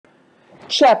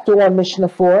Chapter 1, Mishnah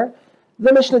 4.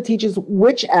 The Mishnah teaches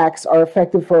which acts are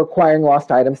effective for acquiring lost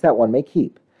items that one may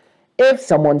keep. If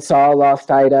someone saw a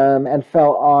lost item and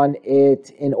fell on it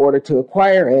in order to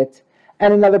acquire it,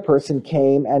 and another person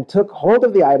came and took hold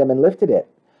of the item and lifted it,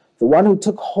 the one who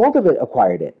took hold of it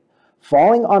acquired it.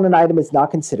 Falling on an item is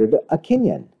not considered a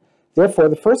kinyan. Therefore,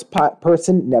 the first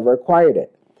person never acquired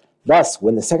it. Thus,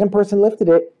 when the second person lifted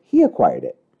it, he acquired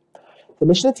it. The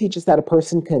Mishnah teaches that a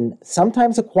person can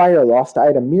sometimes acquire a lost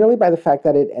item merely by the fact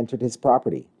that it entered his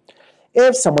property.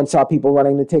 If someone saw people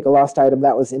running to take a lost item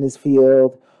that was in his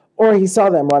field, or he saw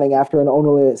them running after an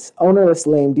ownerless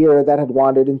lame deer that had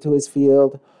wandered into his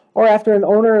field, or after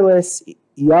ownerless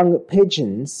young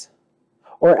pigeons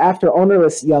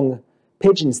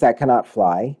that cannot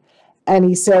fly, and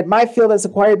he said, "My field has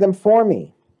acquired them for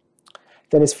me,"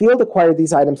 then his field acquired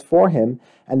these items for him,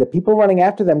 and the people running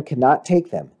after them cannot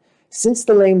take them. Since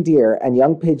the lame deer and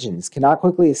young pigeons cannot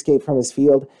quickly escape from his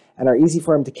field and are easy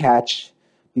for him to catch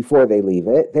before they leave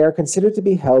it, they are considered to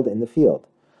be held in the field.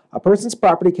 A person's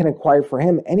property can acquire for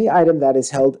him any item that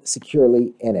is held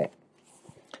securely in it.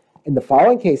 In the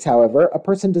following case, however, a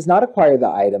person does not acquire the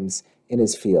items in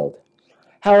his field.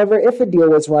 However, if a deer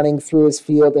was running through his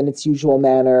field in its usual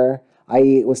manner,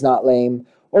 i.e. it was not lame,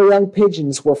 or young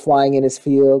pigeons were flying in his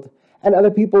field, and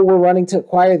other people were running to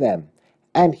acquire them,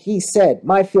 and he said,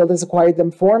 "My field has acquired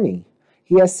them for me,"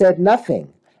 he has said nothing,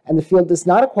 and the field does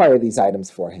not acquire these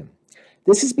items for him.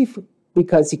 This is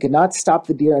because he could not stop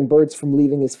the deer and birds from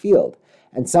leaving his field,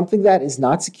 and something that is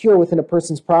not secure within a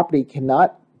person's property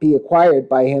cannot be acquired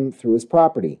by him through his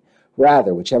property.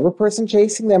 Rather, whichever person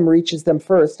chasing them reaches them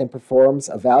first and performs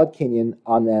a valid kinyan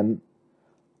on them.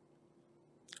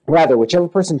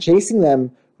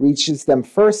 Reaches them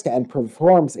first and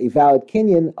performs a valid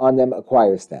kinyan on them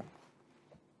acquires them.